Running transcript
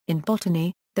In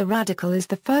botany, the radicle is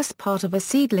the first part of a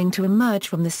seedling to emerge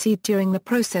from the seed during the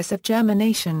process of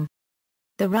germination.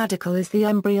 The radicle is the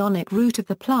embryonic root of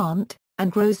the plant,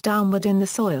 and grows downward in the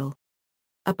soil.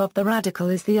 Above the radicle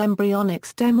is the embryonic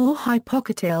stem or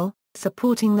hypocotyl,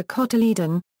 supporting the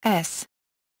cotyledon, s.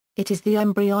 It is the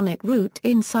embryonic root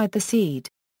inside the seed.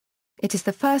 It is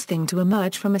the first thing to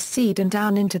emerge from a seed and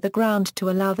down into the ground to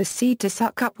allow the seed to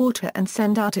suck up water and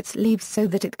send out its leaves so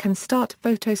that it can start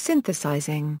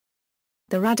photosynthesizing.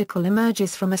 The radicle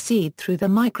emerges from a seed through the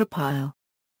micropyle.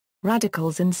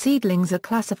 Radicles in seedlings are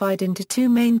classified into two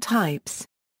main types.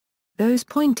 Those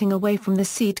pointing away from the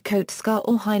seed coat scar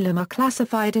or hilum are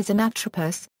classified as an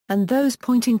atropus, and those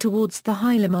pointing towards the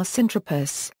hilum are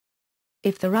syntropus.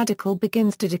 If the radicle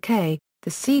begins to decay, the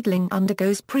seedling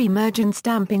undergoes pre-emergence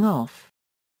damping off.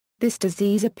 This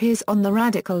disease appears on the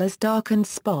radicle as darkened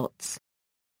spots.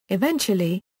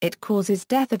 Eventually, it causes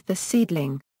death of the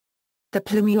seedling. The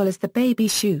plumule is the baby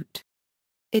shoot.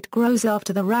 It grows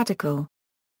after the radicle.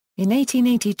 In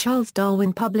 1880 Charles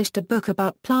Darwin published a book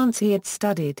about plants he had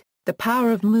studied, The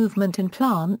Power of Movement in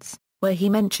Plants, where he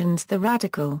mentions the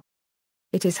radicle.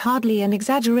 It is hardly an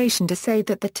exaggeration to say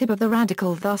that the tip of the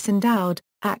radicle thus endowed,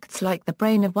 acts like the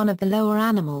brain of one of the lower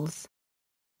animals.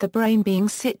 The brain being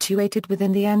situated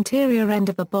within the anterior end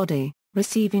of the body,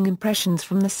 receiving impressions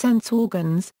from the sense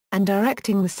organs, and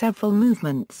directing the several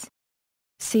movements.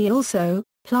 See also,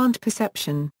 plant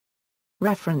perception.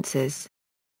 References.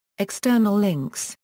 External links.